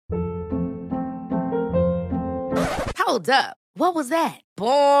Hold up. What was that?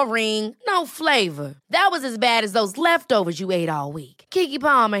 Boring. No flavor. That was as bad as those leftovers you ate all week. Keke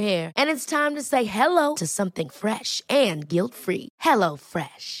Palmer here. And it's time to say hello to something fresh and guilt-free. Hello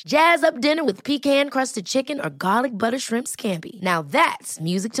Fresh. Jazz up dinner with pecan-crusted chicken or garlic butter shrimp scampi. Now that's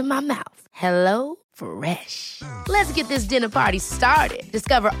music to my mouth. Hello Fresh. Let's get this dinner party started.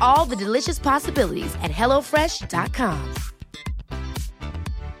 Discover all the delicious possibilities at hellofresh.com.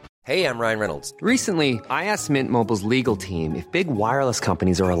 Hey, I'm Ryan Reynolds. Recently, I asked Mint Mobile's legal team if big wireless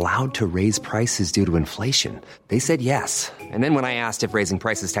companies are allowed to raise prices due to inflation. They said yes. And then when I asked if raising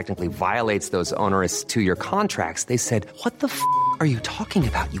prices technically violates those onerous two-year contracts, they said, "What the f*** are you talking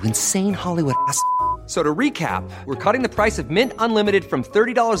about, you insane Hollywood ass f- So to recap, we're cutting the price of Mint Unlimited from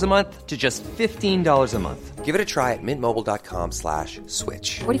 $30 a month to just $15 a month. Give it a try at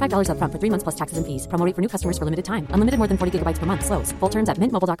mintmobile.com/switch. $45 up front for 3 months plus taxes and fees. Promo rate for new customers for limited time. Unlimited more than 40 gigabytes per month. Slows full terms at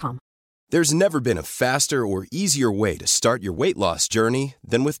mintmobile.com. There's never been a faster or easier way to start your weight loss journey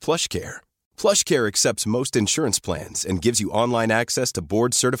than with PlushCare. PlushCare accepts most insurance plans and gives you online access to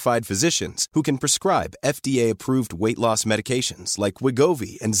board-certified physicians who can prescribe FDA-approved weight loss medications like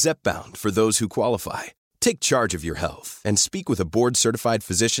Wegovy and Zepbound for those who qualify. Take charge of your health and speak with a board-certified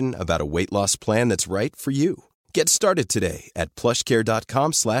physician about a weight loss plan that's right for you. Get started today at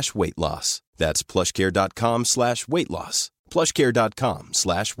plushcare.com/weight loss. That's plushcare.com/weight loss.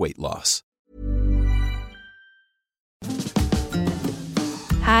 plushcare.com/weight loss.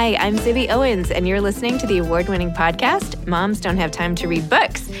 Hi, I'm Zibby Owens, and you're listening to the award-winning podcast, Moms Don't Have Time to Read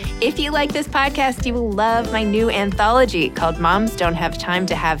Books. If you like this podcast, you will love my new anthology called Moms Don't Have Time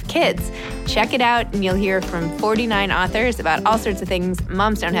to Have Kids. Check it out, and you'll hear from 49 authors about all sorts of things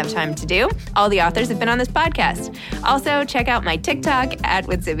moms don't have time to do. All the authors have been on this podcast. Also, check out my TikTok,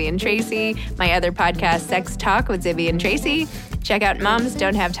 with Zibby and Tracy, my other podcast, Sex Talk with Zibby and Tracy. Check out Moms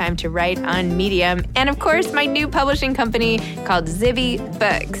Don't Have Time to Write on Medium. And of course, my new publishing company called Zibby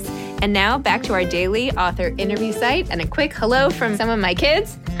Books. And now back to our daily author interview site and a quick hello from some of my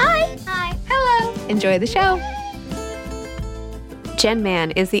kids. Hi. Hi. Hello. Enjoy the show. Jen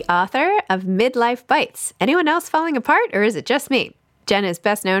Mann is the author of Midlife Bites. Anyone else falling apart, or is it just me? Jen is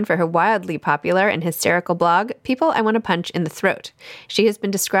best known for her wildly popular and hysterical blog, People I Want to Punch in the Throat. She has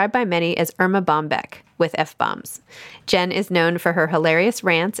been described by many as Irma Bombeck, with F-bombs. Jen is known for her hilarious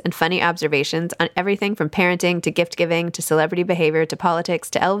rants and funny observations on everything from parenting to gift giving to celebrity behavior to politics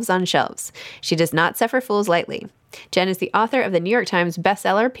to elves on shelves. She does not suffer fools lightly. Jen is the author of the New York Times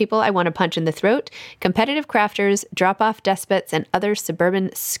bestseller, People I Want to Punch in the Throat, Competitive Crafters, Drop-Off Despots, and Other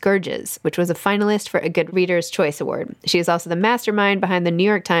Suburban Scourges, which was a finalist for a Good Reader's Choice Award. She is also the mastermind behind the New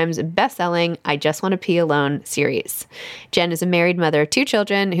York Times best-selling I Just Want to Pee Alone series. Jen is a married mother of 2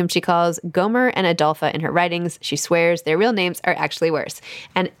 children, whom she calls Gomer and Adolpha in her writings. She swears their real names are actually worse.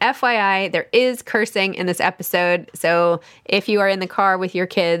 And FYI, there is cursing in this episode, so if you are in the car with your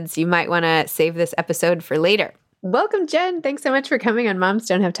kids, you might want to save this episode for later. Welcome, Jen. Thanks so much for coming on Moms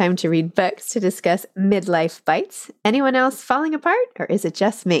Don't Have Time to Read Books to discuss Midlife Bites. Anyone else falling apart, or is it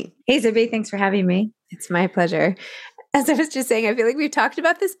just me? Hey, Zibby. Thanks for having me. It's my pleasure. As I was just saying, I feel like we've talked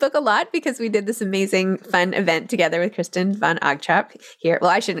about this book a lot because we did this amazing, fun event together with Kristen von Ogtrop here.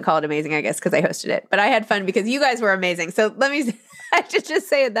 Well, I shouldn't call it amazing, I guess, because I hosted it. But I had fun because you guys were amazing. So I should just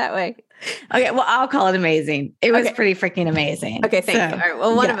say it that way. Okay, well, I'll call it amazing. It was pretty freaking amazing. Okay, thank you. All right,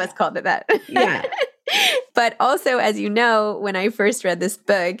 well, one of us called it that. Yeah. But also, as you know, when I first read this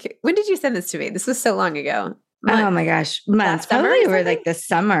book, when did you send this to me? This was so long ago. Oh my gosh. Months. Probably over like the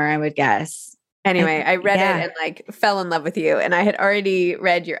summer, I would guess. Anyway, I read it and fell in love with you. And I had already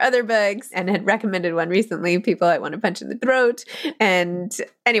read your other books and had recommended one recently, People I Want to Punch in the Throat. And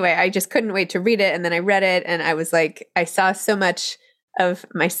anyway, I just couldn't wait to read it. And then I read it and I was like, I saw so much of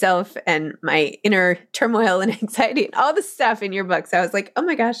myself and my inner turmoil and anxiety and all the stuff in your book. So I was like, oh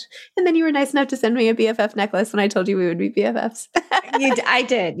my gosh. And then you were nice enough to send me a BFF necklace when I told you we would be BFFs. I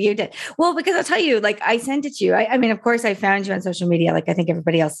did. You did. Well, because I'll tell you, I sent it to you. I mean, of course, I found you on social media, like I think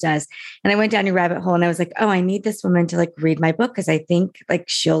everybody else does. And I went down your rabbit hole and I was like, oh, I need this woman to read my book because I think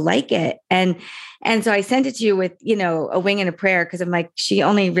she'll like it. And so I sent it to you with, a wing and a prayer because I'm like, she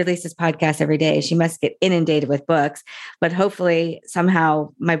only releases podcasts every day. She must get inundated with books, but hopefully somehow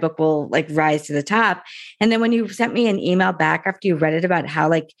my book will rise to the top. And then when you sent me an email back after you read it about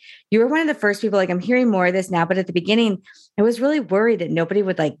how you were one of the first people, I'm hearing more of this now, but at the beginning, I was really worried that nobody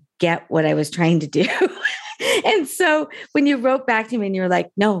would get what I was trying to do. And so when you wrote back to me and you were like,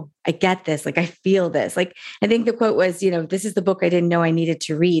 no, I get this. I feel this. I think the quote was, this is the book I didn't know I needed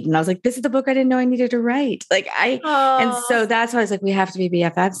to read. And I was like, this is the book I didn't know I needed to write. And so that's why I was like, we have to be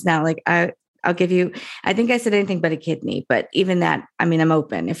BFFs now. I'll give you, I think I said anything but a kidney, but even that, I'm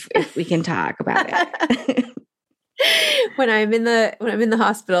open if we can talk about it. when I'm in the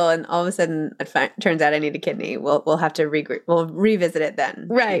hospital and all of a sudden it turns out I need a kidney, we'll have to we'll revisit it then.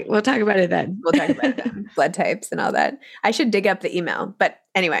 Right. We'll talk about it then. We'll talk about it then. Blood types and all that. I should dig up the email, but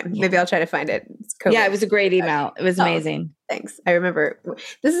anyway, maybe I'll try to find it. Yeah, it was a great email. It was amazing. Thanks. I remember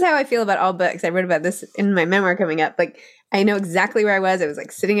this is how I feel about all books. I wrote about this in my memoir coming up. Like, I know exactly where I was. I was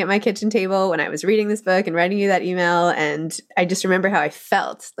like sitting at my kitchen table when I was reading this book and writing you that email. And I just remember how I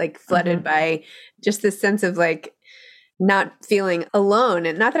felt, like flooded by just this sense of like not feeling alone.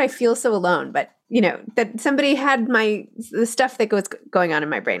 And not that I feel so alone, but you know, that somebody had the stuff that was going on in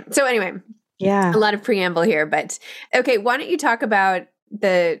my brain. So anyway, a lot of preamble here, but okay. Why don't you talk about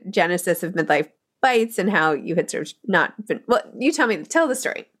the genesis of Midlife Bites and how you had sort of not been, well, you tell the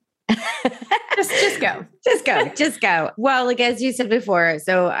story. Just go. Well, like, as you said before,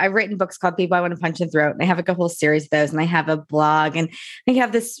 so I've written books called People I Want to Punch in the Throat, and I have like a whole series of those, and I have a blog, and I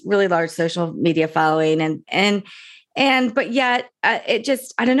have this really large social media following, but yet it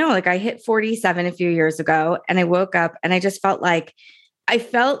just, I don't know, like I hit 47 a few years ago, and I woke up and I just felt like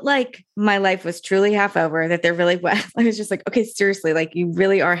my life was truly half over, that there really was. I was just like, okay, seriously, like you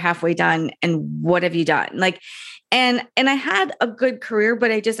really are halfway done. And what have you done? Like, and I had a good career,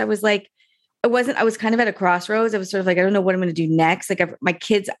 but I was like, I was kind of at a crossroads. I was sort of like, I don't know what I'm going to do next. Like my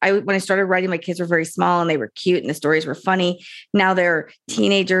kids, when I started writing, my kids were very small and they were cute and the stories were funny. Now they're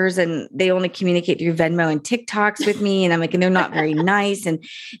teenagers and they only communicate through Venmo and TikToks with me. And I'm like, and they're not very nice. And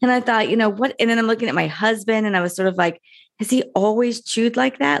I thought, you know what? And then I'm looking at my husband and I was sort of like, has he always chewed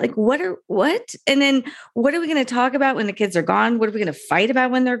like that? Like what? And then what are we going to talk about when the kids are gone? What are we going to fight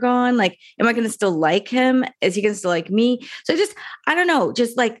about when they're gone? Like, am I going to still like him? Is he going to still like me? So I don't know,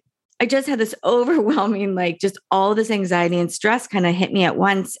 just like, I just had this overwhelming, like just all this anxiety and stress kind of hit me at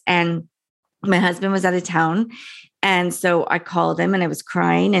once. And my husband was out of town. And so I called him and I was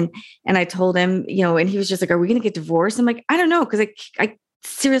crying and I told him, you know, and he was just like, are we going to get divorced? I'm like, I don't know. Cause I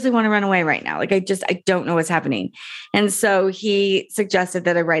seriously want to run away right now. Like, I don't know what's happening. And so he suggested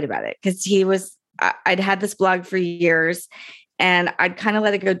that I write about it because I'd had this blog for years and I'd kind of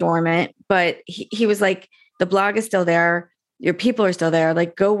let it go dormant, but he was like, the blog is still there. Your people are still there.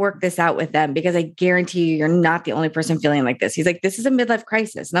 Like, go work this out with them because I guarantee you're not the only person feeling like this. He's like, this is a midlife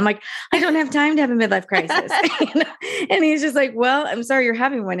crisis. And I'm like, I don't have time to have a midlife crisis. And he's just like, well, I'm sorry you're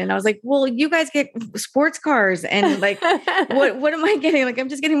having one. And I was like, well, you guys get sports cars and like, what am I getting? Like, I'm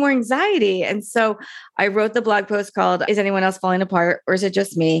just getting more anxiety. And so I wrote the blog post called, Is Anyone Else Falling Apart or Is It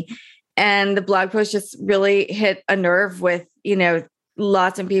Just Me? And the blog post just really hit a nerve with, you know,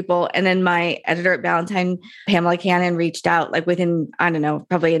 lots of people. And then my editor at Ballantine, Pamela Cannon, reached out like within, I don't know,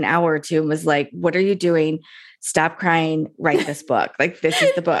 probably an hour or two and was like, what are you doing? Stop crying, write this book. Like, this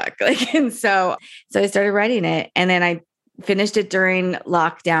is the book. Like, and so I started writing it and then I finished it during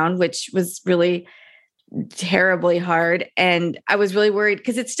lockdown, which was really terribly hard. And I was really worried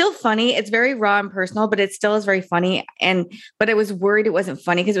because it's still funny. It's very raw and personal, but it still is very funny. But I was worried it wasn't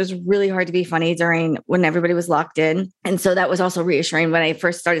funny because it was really hard to be funny when everybody was locked in. And so that was also reassuring when I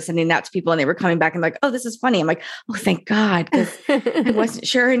first started sending that to people and they were coming back and like, oh, this is funny. I'm like, oh, thank God. Because I wasn't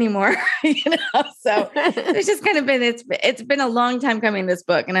sure anymore. You know? So it's just kind of been, it's been a long time coming, this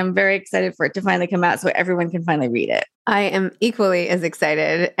book. And I'm very excited for it to finally come out so everyone can finally read it. I am equally as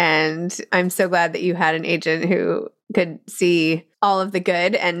excited. And I'm so glad that you had an agent who could see all of the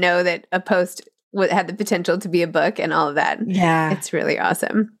good and know that a post had the potential to be a book and all of that. Yeah. It's really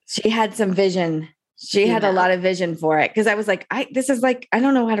awesome. She had some vision. She had a lot of vision for it. Cause I was like, I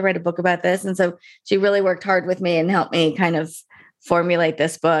don't know how to write a book about this. And so she really worked hard with me and helped me kind of formulate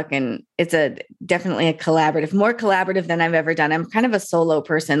this book. And it's definitely a collaborative, more collaborative than I've ever done. I'm kind of a solo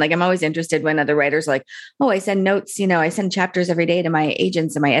person. Like, I'm always interested when other writers are like, oh, I send notes, you know, I send chapters every day to my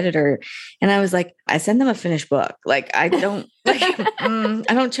agents and my editor. And I was like, I send them a finished book. Like, I don't, I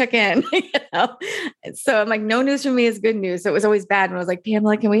don't check in, you know? So I'm like, no news from me is good news. So it was always bad when I was like,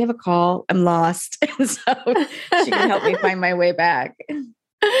 Pamela, can we have a call? I'm lost. And so she can help me find my way back.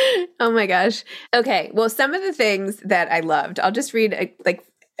 Oh my gosh. Okay. Well, some of the things that I loved, I'll just read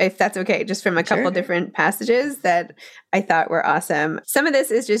if that's okay, just from a couple different passages that I thought were awesome. Some of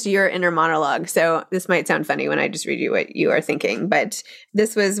this is just your inner monologue. So this might sound funny when I just read you what you are thinking, but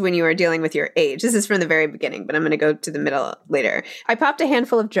this was when you were dealing with your age. This is from the very beginning, but I'm going to go to the middle later. I popped a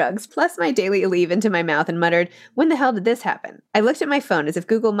handful of drugs plus my daily Aleve into my mouth and muttered, when the hell did this happen? I looked at my phone as if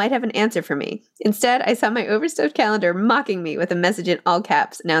Google might have an answer for me. Instead, I saw my overstuffed calendar mocking me with a message in all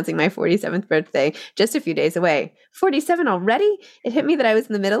caps announcing my 47th birthday just a few days away. 47 already? It hit me that I was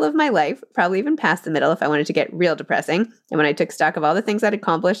in the middle of my life, probably even past the middle if I wanted to get real depressing. And when I took stock of all the things I'd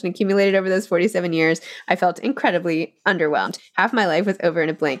accomplished and accumulated over those 47 years, I felt incredibly underwhelmed. Half my life was over in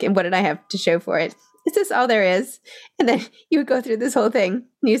a blink, and what did I have to show for it? Is this all there is? And then you would go through this whole thing.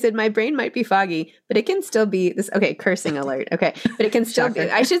 And you said, my brain might be foggy, but it can still be this. Okay, cursing alert. Okay, but it can still be,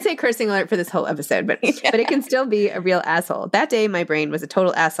 I should say cursing alert for this whole episode, but it can still be a real asshole. That day, my brain was a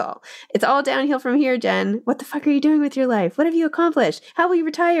total asshole. It's all downhill from here, Jen. What the fuck are you doing with your life? What have you accomplished? How will you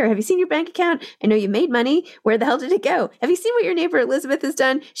retire? Have you seen your bank account? I know you made money. Where the hell did it go? Have you seen what your neighbor Elizabeth has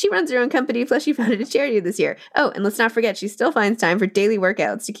done? She runs her own company, plus she founded a charity this year. Oh, and let's not forget, she still finds time for daily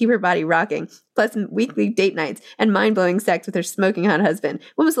workouts to keep her body rocking, plus weekly date nights and mind-blowing sex with her smoking hot husband.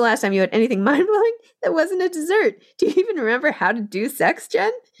 When was the last time you had anything mind-blowing that wasn't a dessert? Do you even remember how to do sex,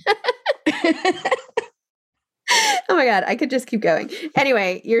 Jen? Oh my God, I could just keep going.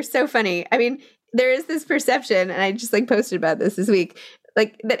 Anyway, you're so funny. I mean, there is this perception, and I just posted about this week,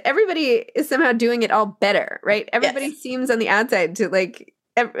 that everybody is somehow doing it all better, right? Everybody seems on the outside to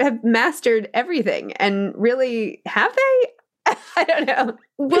have mastered everything, and really, have they? I don't know.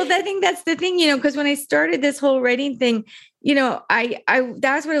 Well, I think that's the thing, because when I started this whole writing thing, I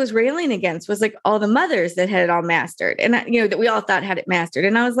that's what I was railing against, was all the mothers that had it all mastered, and that we all thought had it mastered.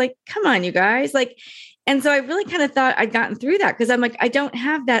 And I was like, come on, you guys, and so I really kind of thought I'd gotten through that, because I'm I don't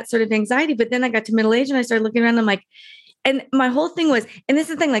have that sort of anxiety. But then I got to middle age and I started looking around. I'm like, and my whole thing was, and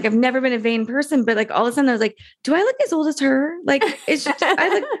this is the thing, I've never been a vain person, but all of a sudden I was like, do I look as old as her? It's just,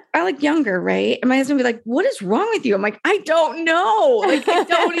 I look younger, right? And my husband would be like, what is wrong with you? I'm like, I don't know. I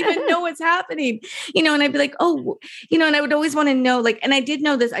don't even know what's happening, and I'd be like, oh, and I would always want to know, and I did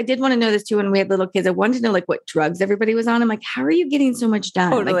know this. I did want to know this too. When we had little kids, I wanted to know what drugs everybody was on. I'm like, how are you getting so much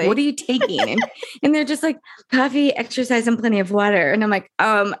done? Totally. What are you taking? And they're just coffee, exercise, and plenty of water. And I'm like,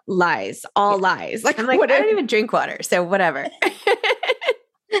 lies, all lies. I'm like, I don't even drink water. So whatever.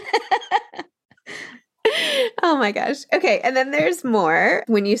 Oh my gosh. Okay. And then there's more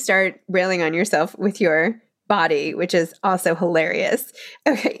when you start railing on yourself with your body, which is also hilarious.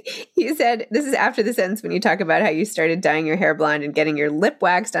 Okay. You said, this is after the sentence when you talk about how you started dyeing your hair blonde and getting your lip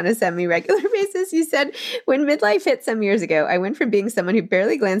waxed on a semi-regular basis. You said, when midlife hit some years ago, I went from being someone who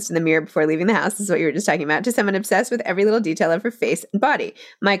barely glanced in the mirror before leaving the house, this is what you were just talking about, to someone obsessed with every little detail of her face and body.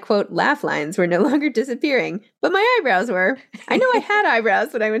 My quote, laugh lines were no longer disappearing, but my eyebrows were. I know I had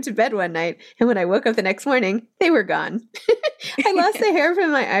eyebrows when I went to bed one night, and when I woke up the next morning, they were gone. I lost the hair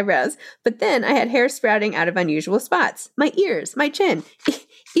from my eyebrows, but then I had hair sprouting out of unusual spots. My ears, my chin,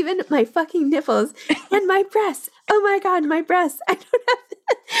 even my fucking nipples, and my breasts. Oh my God, my breasts. I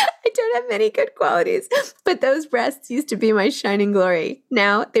don't have many good qualities, but those breasts used to be my shining glory.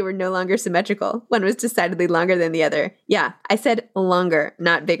 Now they were no longer symmetrical. One was decidedly longer than the other. Yeah, I said longer,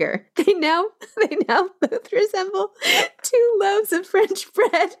 not bigger. They now both resemble two loaves of French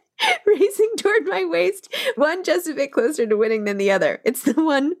bread racing toward my waist, one just a bit closer to winning than the other. It's the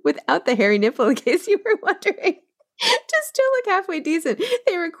one without the hairy nipple, in case you were wondering. To still look halfway decent,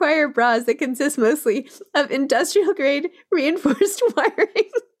 they require bras that consist mostly of industrial-grade reinforced wiring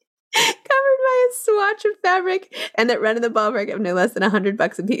covered by a swatch of fabric and that run in the ballpark of no less than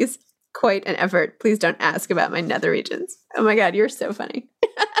 $100 a piece. Quite an effort. Please don't ask about my nether regions. Oh my God, you're so funny.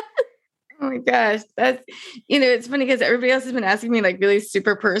 Oh my gosh. That's, it's funny because everybody else has been asking me really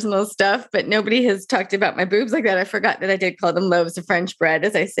super personal stuff, but nobody has talked about my boobs like that. I forgot that I did call them loaves of French bread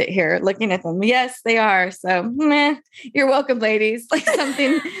as I sit here looking at them. Yes, they are. So, you're welcome, ladies.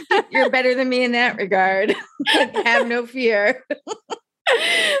 Something, you're better than me in that regard. Have no fear.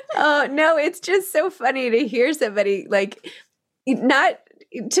 Oh, no, it's just so funny to hear somebody not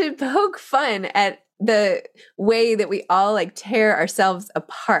to poke fun at the way that we all tear ourselves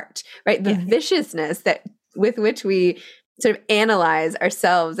apart, right? The viciousness with which we sort of analyze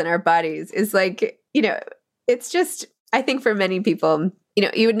ourselves and our bodies is it's just, I think for many people,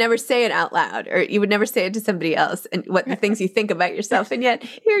 you would never say it out loud, or you would never say it to somebody else, and what the things you think about yourself. And yet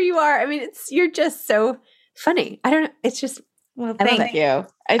here you are. I mean, you're just just funny. I don't know. It's just, well, thank you.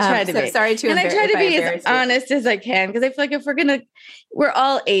 I try to be. Sorry to and I try to be as you. honest as I can, because I feel like if we're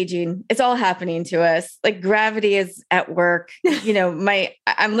all aging. It's all happening to us. Gravity is at work.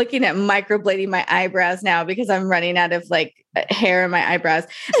 I'm looking at microblading my eyebrows now because I'm running out of hair in my eyebrows.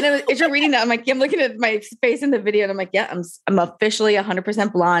 And as you're reading that, I'm looking at my face in the video, and I'm like, yeah, I'm officially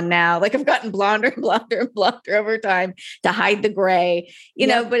 100% blonde now. I've gotten blonder and blonder and blonder over time to hide the gray.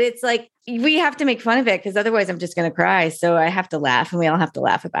 But it's we have to make fun of it, because otherwise I'm just going to cry. So I have to laugh, and we all have to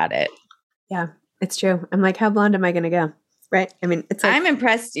laugh about it. Yeah, it's true. I'm how blonde am I going to go? Right. I mean, it's I'm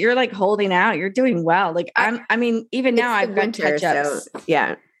impressed. You're holding out. You're doing well. Even now I've got touch-ups. So,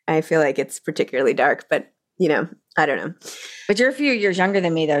 yeah, I feel it's particularly dark, but I don't know. But you're a few years younger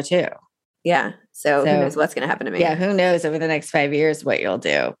than me though, too. Yeah. So who knows what's going to happen to me? Yeah. Who knows over the next 5 years what you'll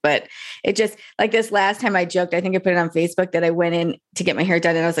do. But it just like this last time I joked, I think I put it on Facebook that I went in to get my hair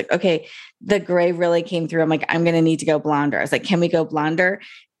done. And I was like, okay, the gray really came through. I'm like, I'm going to need to go blonder. I was like, can we go blonder?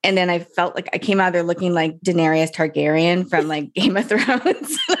 And then I felt like I came out there looking like Daenerys Targaryen from like Game of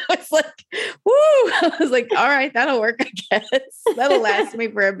Thrones. And I was like, woo. I was like, all right, that'll work, I guess. That'll last me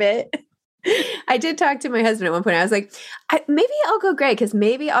for a bit. I did talk to my husband at one point. I was like, maybe I'll go gray because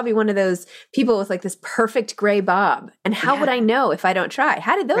maybe I'll be one of those people with like this perfect gray bob. And how would I know if I don't try?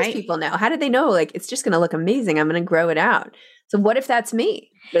 How did those people know? How did they know? Like, it's just going to look amazing. I'm going to grow it out. So what if that's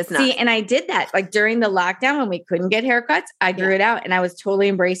me? But it's not. See, and I did that like during the lockdown when we couldn't get haircuts, I grew it out and I was totally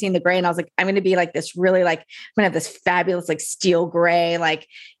embracing the gray. And I was like, I'm going to be like this really like, I'm going to have this fabulous, like steel gray, like,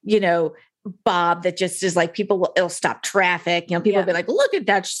 you know, bob that just is like it'll stop traffic. You know, people will be like, look at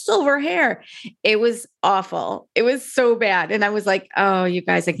that silver hair. It was awful. It was so bad. And I was like, oh, you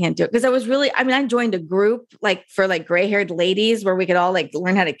guys, I can't do it. Cause I joined a group like for like gray haired ladies where we could all like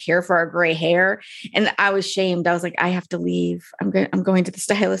learn how to care for our gray hair. And I was shamed. I was like, I have to leave. I'm going to the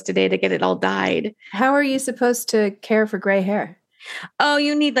stylist today to get it all dyed. How are you supposed to care for gray hair? Oh,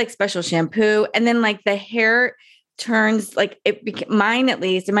 you need like special shampoo. And then like the hair turns like mine at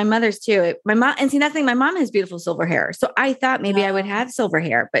least, and my mother's too. My mom has beautiful silver hair. So I thought maybe I would have silver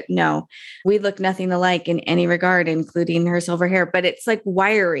hair, but no, we look nothing alike in any regard, including her silver hair, but it's like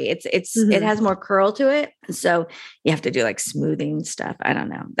wiry. It has more curl to it. So you have to do like smoothing stuff. I don't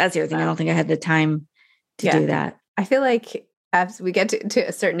know. That's the other thing. I don't think I had the time to do that. I feel like as we get to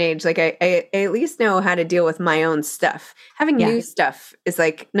a certain age, like I at least know how to deal with my own stuff. Having new stuff is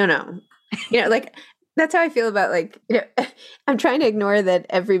like, no, you know, like, that's how I feel about like, you know, I'm trying to ignore that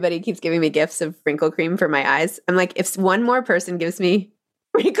everybody keeps giving me gifts of wrinkle cream for my eyes. I'm like, if one more person gives me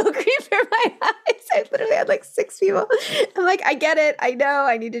wrinkle cream for my eyes, I literally had like 6 people. I'm like, I get it. I know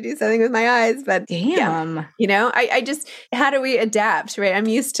I need to do something with my eyes, but damn, you know, I just, how do we adapt? Right. I'm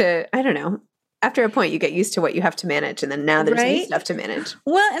used to, I don't know. After a point, you get used to what you have to manage. And then now there's new stuff to manage.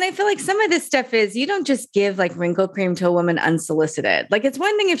 Well, and I feel like some of this stuff is you don't just give like wrinkle cream to a woman unsolicited. Like it's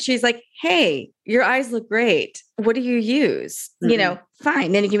one thing if she's like, hey, your eyes look great. What do you use? Mm-hmm. You know,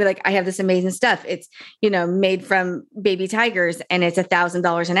 fine. Then you can be like, I have this amazing stuff. It's, you know, made from baby tigers and it's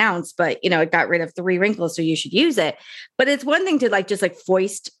 $1,000 an ounce, but you know, it got rid of 3 wrinkles. So you should use it. But it's one thing to like, just like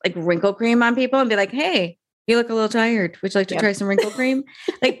foist like wrinkle cream on people and be like, hey, you look a little tired. Would you like to try some wrinkle cream?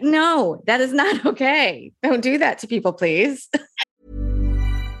 Like, no, that is not okay. Don't do that to people, please.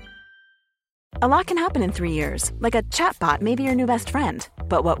 A lot can happen in 3 years. Like a chatbot may be your new best friend.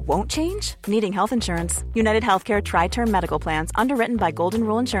 But what won't change? Needing health insurance. United Healthcare Tri-Term Medical Plans, underwritten by Golden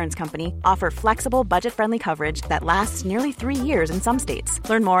Rule Insurance Company, offer flexible, budget-friendly coverage that lasts nearly 3 years in some states.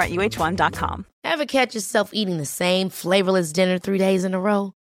 Learn more at uh1.com. Ever catch yourself eating the same flavorless dinner 3 days in a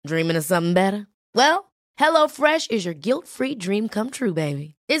row? Dreaming of something better? Well, HelloFresh is your guilt-free dream come true,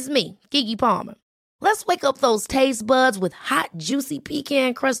 baby. It's me, Keke Palmer. Let's wake up those taste buds with hot, juicy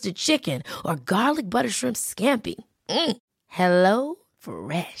pecan-crusted chicken or garlic butter shrimp scampi. Hello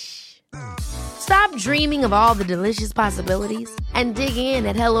Fresh. Stop dreaming of all the delicious possibilities and dig in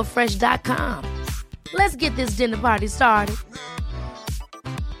at HelloFresh.com. Let's get this dinner party started.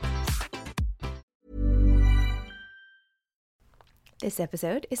 This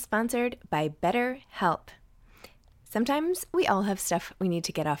episode is sponsored by BetterHelp. Sometimes we all have stuff we need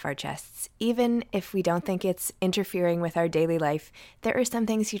to get off our chests. Even if we don't think it's interfering with our daily life, there are some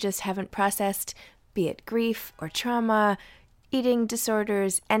things you just haven't processed, be it grief or trauma, eating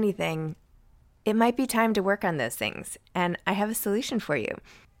disorders, anything. It might be time to work on those things, and I have a solution for you.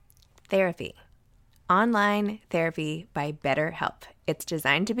 Therapy. Online therapy by BetterHelp. It's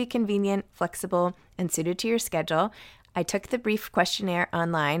designed to be convenient, flexible, and suited to your schedule. I took the brief questionnaire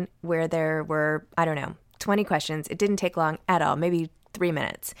online where there were, 20 questions. It didn't take long at all, maybe 3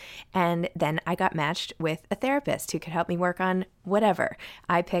 minutes. And then I got matched with a therapist who could help me work on whatever.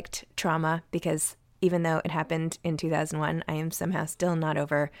 I picked trauma because even though it happened in 2001, I am somehow still not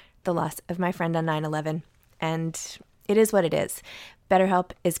over the loss of my friend on 9/11. And it is what it is.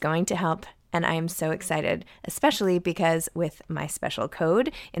 BetterHelp is going to help. And I am so excited, especially because with my special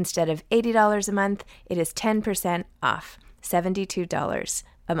code, instead of $80 a month, it is 10% off, $72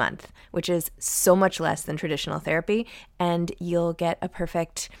 a month, which is so much less than traditional therapy. And you'll get a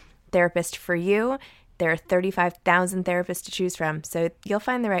perfect therapist for you. There are 35,000 therapists to choose from, so you'll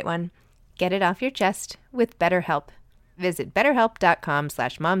find the right one. Get it off your chest with BetterHelp. Visit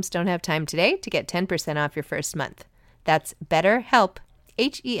betterhelp.com/momsdon'thavetime today to get 10% off your first month. That's BetterHelp,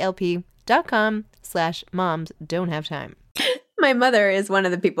 HELP.com/moms don't have time. My mother is one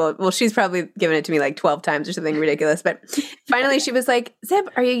of the people, well, she's probably given it to me like 12 times or something ridiculous. But finally she was like, Zib,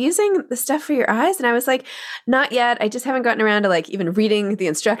 are you using the stuff for your eyes? And I was like, not yet. I just haven't gotten around to like even reading the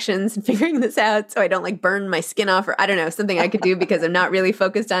instructions and figuring this out so I don't like burn my skin off, or I don't know, something I could do because I'm not really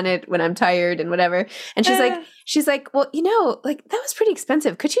focused on it when I'm tired and whatever. And she's like, well, you know, like that was pretty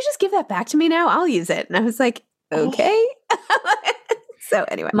expensive. Could you just give that back to me now? I'll use it. And I was like, okay. So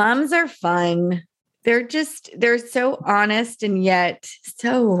anyway. Moms are fun. They're so honest and yet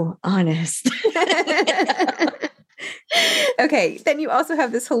so honest. Okay. Then you also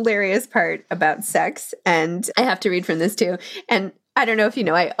have this hilarious part about sex, and I have to read from this too. And I don't know if you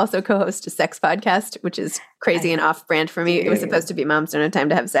know, I also co-host a sex podcast, which is crazy and off-brand for me. It was supposed to be Moms Don't Have Time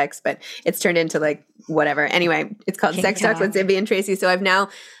to Have Sex, but it's turned into like whatever. Anyway, it's called Sex Talk with Zibby and Tracy. So I've now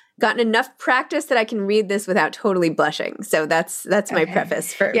gotten enough practice that I can read this without totally blushing. So that's my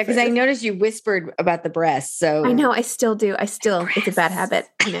preface for because I noticed you whispered about the breasts. So I know I still do. It's a bad habit.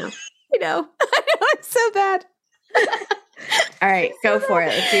 I know. I know it's so bad. All right, go for it.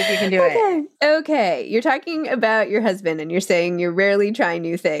 Let's see if you can do it. Okay. You're talking about your husband and you're saying you rarely try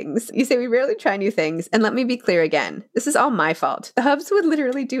new things. You say we rarely try new things. And let me be clear again. This is all my fault. The Hubs would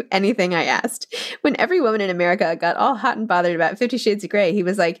literally do anything I asked. When every woman in America got all hot and bothered about 50 Shades of Grey, he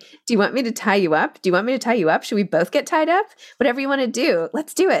was like, do you want me to tie you up? Do you want me to tie you up? Should we both get tied up? Whatever you want to do.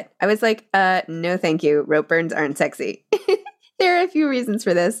 Let's do it. I was like, no, thank you. Rope burns aren't sexy. There are a few reasons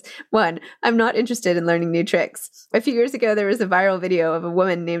for this. One, I'm not interested in learning new tricks. A few years ago, there was a viral video of a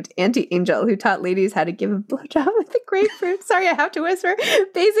woman named Auntie Angel who taught ladies how to give a blowjob with a grapefruit. Sorry, I have to whisper.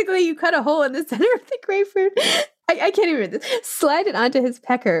 Basically, you cut a hole in the center of the grapefruit. I can't even read this. Slide it onto his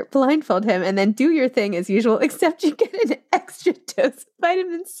pecker, blindfold him, and then do your thing as usual, except you get an extra dose of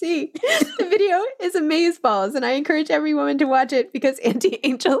vitamin C. The video is amazeballs, and I encourage every woman to watch it because Auntie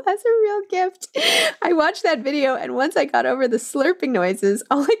Angel has a real gift. I watched that video, and once I got over the slurping noises,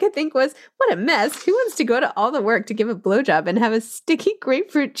 all I could think was, what a mess. Who wants to go to all the work to give a blowjob and have a sticky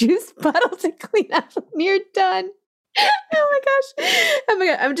grapefruit juice bottle to clean up when you're done? Oh my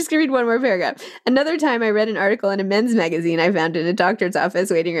God. I'm just going to read one more paragraph. Another time I read an article in a men's magazine I found in a doctor's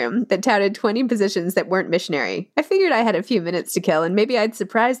office waiting room that touted 20 positions that weren't missionary. I figured I had a few minutes to kill and maybe I'd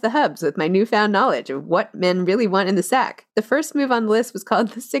surprise the Hubs with my newfound knowledge of what men really want in the sack. The first move on the list was called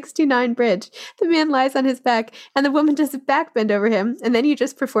the 69 bridge. The man lies on his back and the woman does a back bend over him, and then you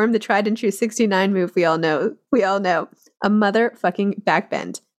just perform the tried and true 69 move we all know. A motherfucking back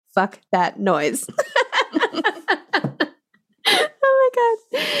bend. Fuck that noise. Oh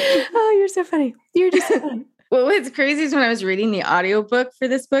my God. Oh, you're so funny. You're just so funny. Well, what's crazy is when I was reading the audiobook for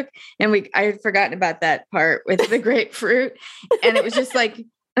this book, and I had forgotten about that part with the grapefruit. And it was just like,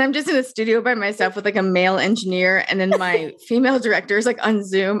 and I'm just in a studio by myself with like a male engineer. And then my female director is like on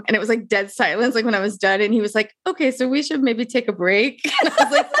Zoom, and it was like dead silence. Like when I was done, and he was like, okay, so we should maybe take a break. And I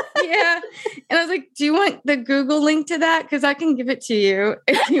was like, yeah. And I was like, do you want the Google link to that? Cause I can give it to you.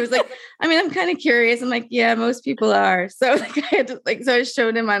 And he was like, I mean, I'm kind of curious. I'm like, yeah, most people are. So like I had to so I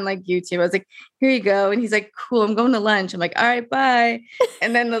showed him on like YouTube. I was like, here you go. And he's like, cool, I'm going to lunch. I'm like, all right, bye.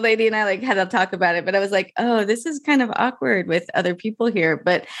 And then the lady and I like had to talk about it, but I was like, oh, this is kind of awkward with other people here,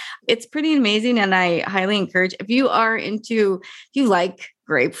 but it's pretty amazing. And I highly encourage, if you like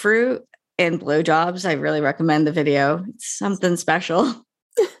grapefruit and blowjobs, I really recommend the video. It's something special.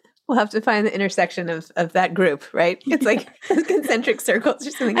 We'll have to find the intersection of that group, right? It's like concentric circles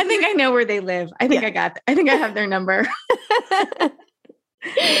or something. I think I know where they live. I think I have their number.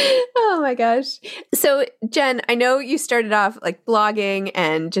 Oh my gosh. So Jen, I know you started off like blogging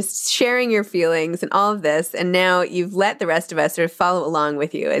and just sharing your feelings and all of this. And now you've let the rest of us sort of follow along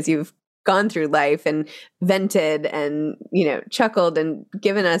with you as you've gone through life and vented and, chuckled and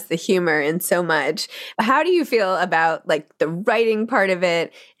given us the humor and so much. How do you feel about like the writing part of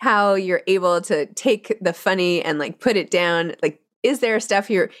it? How you're able to take the funny and like put it down? Like, is there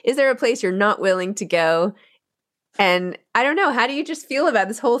a place you're not willing to go? And I don't know, how do you just feel about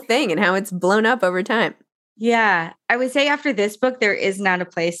this whole thing and how it's blown up over time? Yeah, I would say after this book, there is not a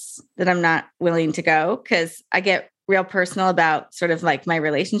place that I'm not willing to go, because I get real personal about sort of like my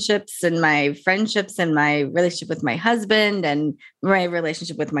relationships and my friendships and my relationship with my husband and my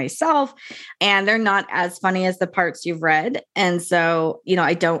relationship with myself. And they're not as funny as the parts you've read. And so,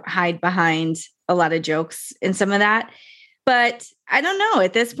 I don't hide behind a lot of jokes in some of that. But I don't know,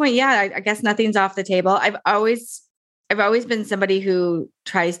 at this point, yeah, I guess nothing's off the table. I've always been somebody who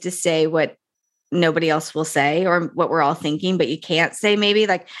tries to say what nobody else will say or what we're all thinking, but you can't say maybe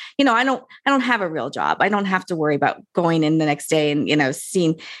like, I don't have a real job. I don't have to worry about going in the next day and,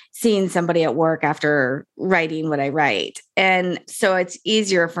 seeing somebody at work after writing what I write. And so it's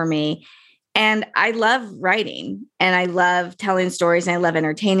easier for me. And I love writing and I love telling stories and I love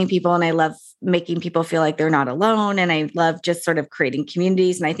entertaining people and I love making people feel like they're not alone. And I love just sort of creating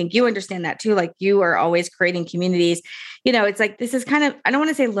communities. And I think you understand that too. Like you are always creating communities. You know, it's like, this is kind of, I don't want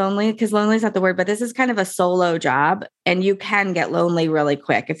to say lonely because lonely is not the word, but this is kind of a solo job and you can get lonely really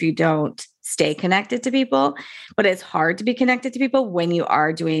quick if you don't stay connected to people, but it's hard to be connected to people when you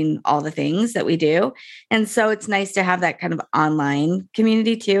are doing all the things that we do. And so it's nice to have that kind of online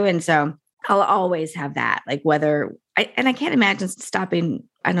community too. And so I'll always have that, like whether I can't imagine stopping.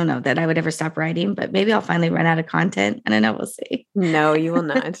 I don't know that I would ever stop writing, but maybe I'll finally run out of content. I don't know. We'll see. No, you will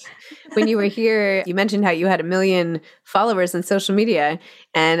not. When you were here, you mentioned how you had 1 million followers on social media.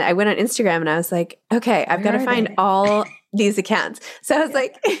 And I went on Instagram and I was like, okay, I've got to find all these accounts. So I was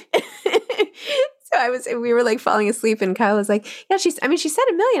like, we were like falling asleep and Kyle was like, yeah, she said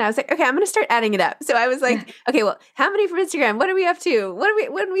 1 million. I was like, okay, I'm going to start adding it up. So I was like, okay, well, how many from Instagram? What are we up to?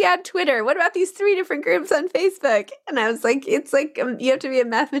 When do we add Twitter? What about these 3 different groups on Facebook? And I was like, it's like, you have to be a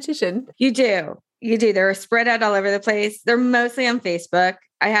mathematician. You do. They're spread out all over the place. They're mostly on Facebook.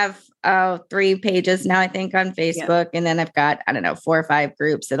 I have 3 pages now, I think, on Facebook. And then I've got, 4 or 5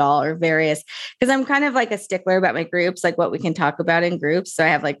 groups that all are various, because I'm kind of like a stickler about my groups, like what we can talk about in groups. So I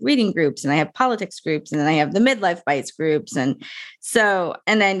have like reading groups and I have politics groups and then I have the Midlife Bites groups. And so,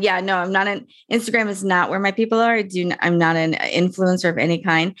 and then, I'm not Instagram is not where my people are. I'm not an influencer of any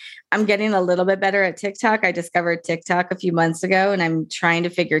kind. I'm getting a little bit better at TikTok. I discovered TikTok a few months ago and I'm trying to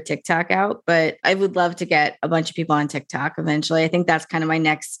figure TikTok out, but I would love to get a bunch of people on TikTok eventually. I think that's kind of my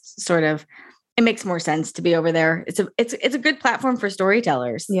next sort of, it makes more sense to be over there. It's a good platform for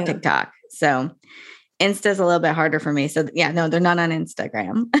storytellers, TikTok. So Insta's a little bit harder for me. So they're not on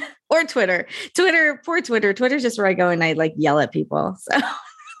Instagram or Twitter. Poor Twitter. Twitter's just where I go and I like yell at people. So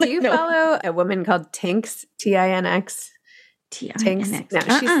do you follow a woman called Tinx, Tinx? Tinx.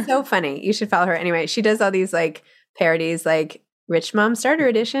 No, she's so funny. You should follow her. Anyway, she does all these like parodies, like Rich Mom Starter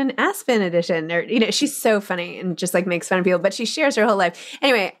Edition, Aspen Edition, or, she's so funny and just like makes fun of people, but she shares her whole life.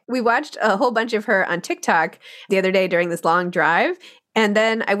 Anyway, we watched a whole bunch of her on TikTok the other day during this long drive. And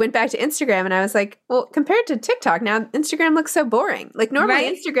then I went back to Instagram and I was like, well, compared to TikTok, now Instagram looks so boring. Like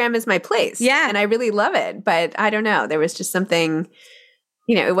normally Instagram is my place. Yeah. And I really love it. But I don't know. There was just something,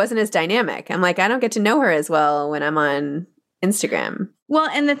 it wasn't as dynamic. I'm like, I don't get to know her as well when I'm on Instagram. Well,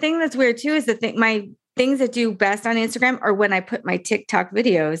 and the thing that's weird too is my things that do best on Instagram are when I put my TikTok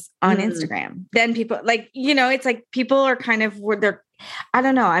videos on Instagram. Then people it's like people are kind of where they're, I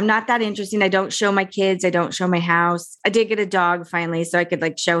don't know. I'm not that interesting. I don't show my kids. I don't show my house. I did get a dog finally, so I could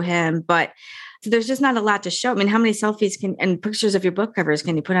like show him, but there's just not a lot to show. I mean, how many selfies and pictures of your book covers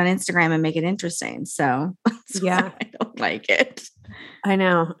can you put on Instagram and make it interesting? So I don't like it. I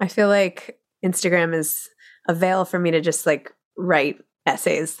know. I feel like Instagram is a veil for me to just like write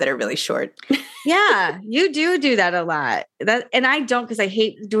essays that are really short. Yeah, you do that a lot. And I don't, because I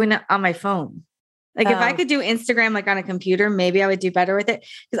hate doing it on my phone. Like if I could do Instagram like on a computer, maybe I would do better with it.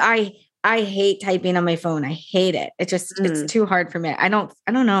 Because I hate typing on my phone. I hate it. It just it's too hard for me. I don't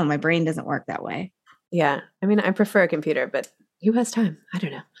know. My brain doesn't work that way. Yeah. I mean, I prefer a computer, but who has time? I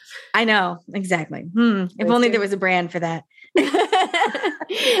don't know. I know. Exactly. If only there was a brand for that.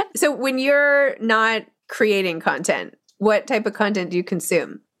 So when you're not creating content, what type of content do you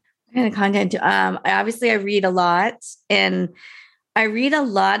consume? What kind of content? I read a lot, and I read a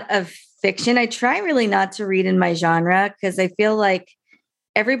lot of fiction. I try really not to read in my genre because I feel like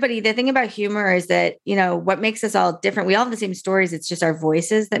the thing about humor is that, what makes us all different. We all have the same stories. It's just our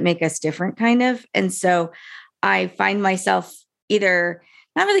voices that make us different kind of. And so I find myself either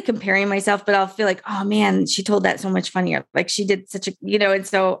not really comparing myself, but I'll feel like, oh man, she told that so much funnier. Like she did such a, and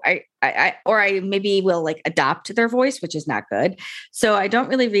so I maybe will like adopt their voice, which is not good. So I don't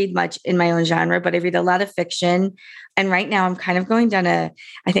really read much in my own genre, but I read a lot of fiction. And right now I'm kind of going down I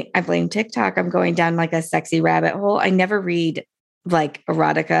think I blame TikTok. I'm going down like a sexy rabbit hole. I never read like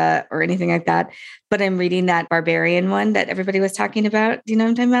erotica or anything like that, but I'm reading that Barbarian one that everybody was talking about. Do you know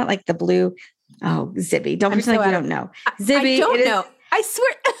what I'm talking about? Like the blue, Zibby. Don't pretend like you don't know. Zibby. I don't know. I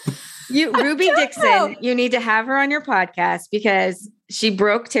swear. Ruby Dixon, you need to have her on your podcast because she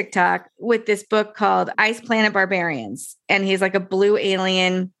broke TikTok with this book called Ice Planet Barbarians. And he's like a blue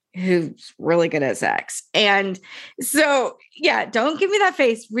alien who's really good at sex. And so, don't give me that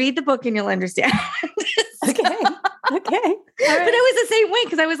face. Read the book and you'll understand. Okay. But it was the same way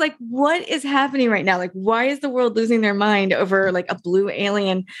because I was like, what is happening right now? Like, why is the world losing their mind over like a blue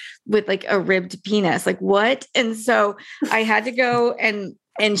alien with like a ribbed penis? Like what? And so I had to go and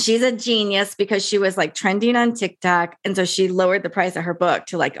And she's a genius because she was like trending on TikTok. And so she lowered the price of her book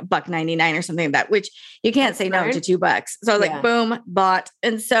to like $1.99 or something like that, which you can't say no to $2. So I was like, boom, bought.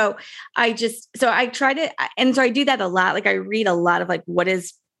 And so I tried it. And so I do that a lot. Like I read a lot of like what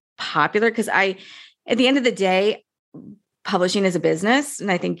is popular because at the end of the day, publishing is a business.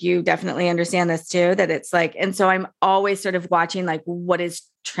 And I think you definitely understand this too, that it's like, and so I'm always sort of watching like what is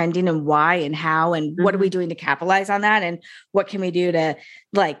trending and why and how, and what are we doing to capitalize on that? And what can we do to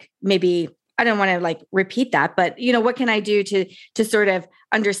like, maybe, I don't want to like repeat that, but you know, what can I do to sort of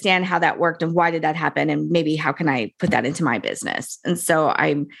understand how that worked and why did that happen? And maybe how can I put that into my business? And so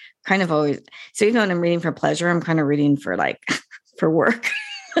I'm kind of always, so even when I'm reading for pleasure, I'm kind of reading for like, for work.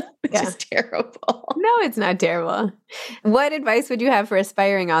 Which is terrible. No, it's not terrible. What advice would you have for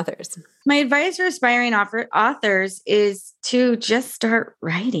aspiring authors? My advice for aspiring authors is to just start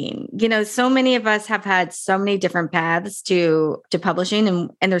writing. You know, so many of us have had so many different paths to publishing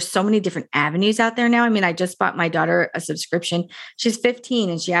and there's so many different avenues out there now. I mean, I just bought my daughter a subscription. She's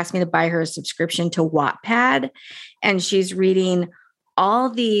 15 and she asked me to buy her a subscription to Wattpad. And she's reading all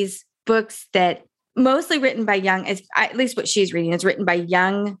these books that mostly written by young, at least what she's reading is written by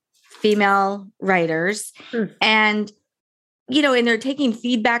young female writers. And, you know, and they're taking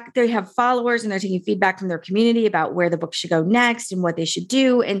feedback. They have followers and they're taking feedback from their community about where the book should go next and what they should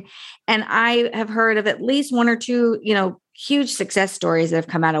do. And I have heard of at least one or two, you know, huge success stories that have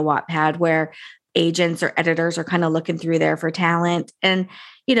come out of Wattpad where agents or editors are kind of looking through there for talent. And,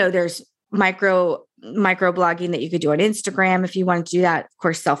 you know, there's micro blogging that you could do on Instagram if you wanted to do that. Of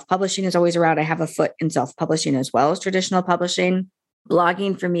course, self-publishing is always around. I have a foot in self-publishing as well as traditional publishing.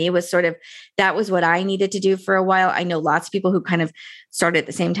 Blogging for me was sort of, that was what I needed to do for a while. I know lots of people who kind of started at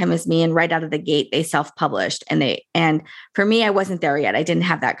the same time as me and right out of the gate, they self-published and for me, I wasn't there yet. I didn't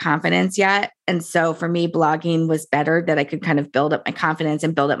have that confidence yet. And so for me, blogging was better that I could kind of build up my confidence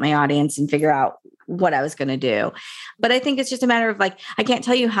and build up my audience and figure out what I was going to do. But I think it's just a matter of like, I can't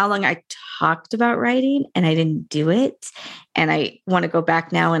tell you how long I talked about writing and I didn't do it. And I want to go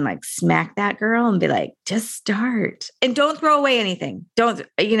back now and like smack that girl and be like, just start and don't throw away anything. Don't,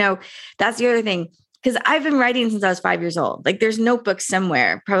 you know, that's the other thing. Cause I've been writing since I was 5 years old. Like there's notebooks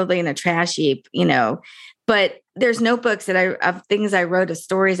somewhere, probably in a trash heap, you know, but there's notebooks of things I wrote, of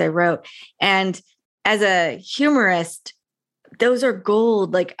stories I wrote. And as a humorist, those are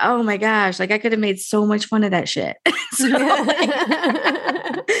gold. Like, oh my gosh, like I could have made so much fun of that shit.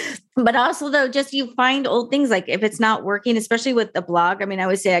 But also though, just you find old things, like if it's not working, especially with the blog. I mean, I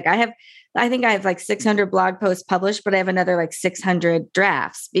would say like I think I have like 600 blog posts published, but I have another like 600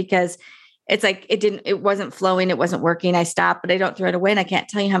 drafts because it's like, it wasn't flowing. It wasn't working. I stopped, but I don't throw it away. And I can't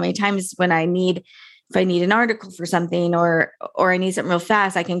tell you how many times if I need an article for something or I need something real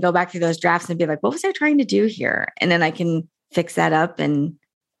fast, I can go back through those drafts and be like, what was I trying to do here? And then I can fix that up and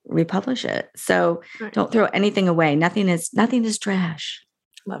republish it. So don't throw anything away. Nothing is trash.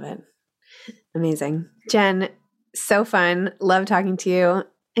 Love it. Amazing. Jen, so fun. Love talking to you.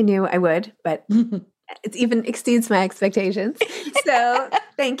 I knew I would, but it even exceeds my expectations. So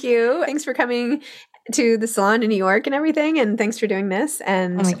thank you. Thanks for coming to the salon in New York and everything. And thanks for doing this.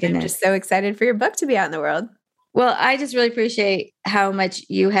 And I'm just so excited for your book to be out in the world. Well, I just really appreciate how much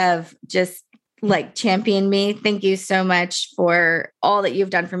you have just like championed me. Thank you so much for all that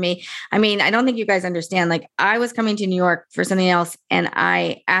you've done for me. I mean, I don't think you guys understand. Like I was coming to New York for something else and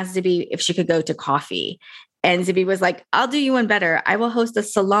I asked Zibby if she could go to coffee. And Zibby was like, I'll do you one better. I will host a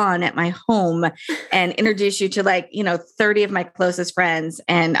salon at my home and introduce you to like, 30 of my closest friends.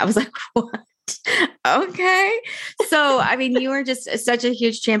 And I was like, what? Okay. So, I mean, you are just such a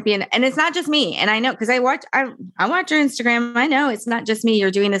huge champion and it's not just me. And I know, cause I watch your Instagram. I know it's not just me.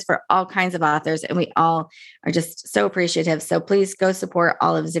 You're doing this for all kinds of authors and we all are just so appreciative. So please go support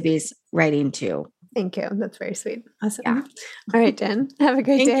all of Zibby's writing too. Thank you. That's very sweet. Awesome. Yeah. All right, Jen. Have a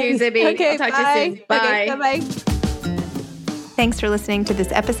great day. Thank you, Zibby. Okay, I'll talk to you soon. Bye. Okay, bye-bye. Thanks for listening to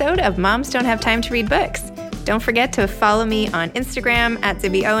this episode of Moms Don't Have Time to Read Books. Don't forget to follow me on Instagram at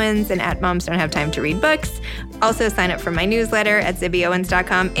Zibby Owens and at Moms Don't Have Time to Read Books. Also sign up for my newsletter at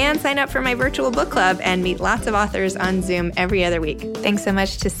zibbyowens.com and sign up for my virtual book club and meet lots of authors on Zoom every other week. Thanks so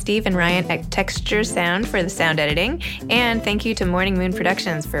much to Steve and Ryan at Texture Sound for the sound editing. And thank you to Morning Moon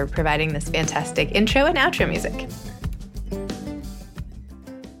Productions for providing this fantastic intro and outro music.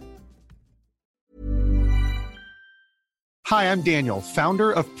 Hi, I'm Daniel,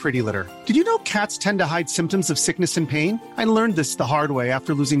 founder of Pretty Litter. Did you know cats tend to hide symptoms of sickness and pain? I learned this the hard way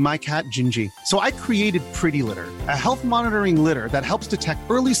after losing my cat, Gingy. So I created Pretty Litter, a health monitoring litter that helps detect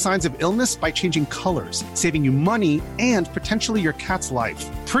early signs of illness by changing colors, saving you money and potentially your cat's life.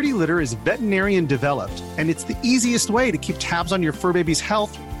 Pretty Litter is veterinarian developed, and it's the easiest way to keep tabs on your fur baby's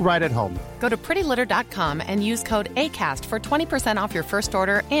health right at home. Go to prettylitter.com and use code ACAST for 20% off your first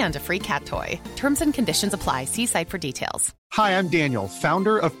order and a free cat toy. Terms and conditions apply. See site for details. Hi, I'm Daniel,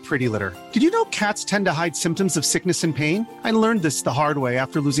 founder of Pretty Litter. Did you know cats tend to hide symptoms of sickness and pain? I learned this the hard way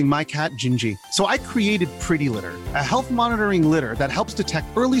after losing my cat, Gingy. So I created Pretty Litter, a health monitoring litter that helps detect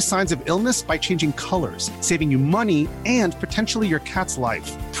early signs of illness by changing colors, saving you money and potentially your cat's life.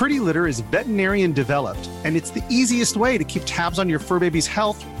 Pretty Litter is veterinarian developed, and it's the easiest way to keep tabs on your fur baby's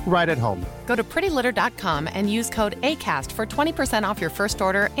health right at home. Go to prettylitter.com and use code ACAST for 20% off your first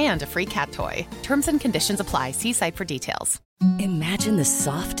order and a free cat toy. Terms and conditions apply. See site for details. Imagine the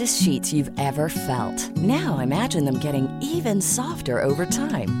softest sheets you've ever felt. Now imagine them getting even softer over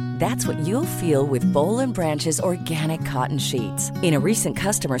time. That's what you'll feel with Boll & Branch's organic cotton sheets. In a recent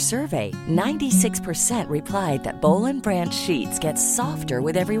customer survey, 96% replied that Boll & Branch sheets get softer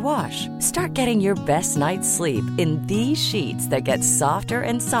with every wash. Start getting your best night's sleep in these sheets that get softer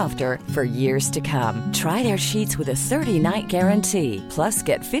and softer for years to come. Try their sheets with a 30-night guarantee. Plus,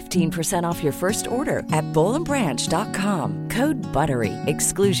 get 15% off your first order at bollandbranch.com. Code BUTTERY.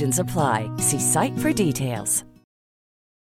 Exclusions apply. See site for details.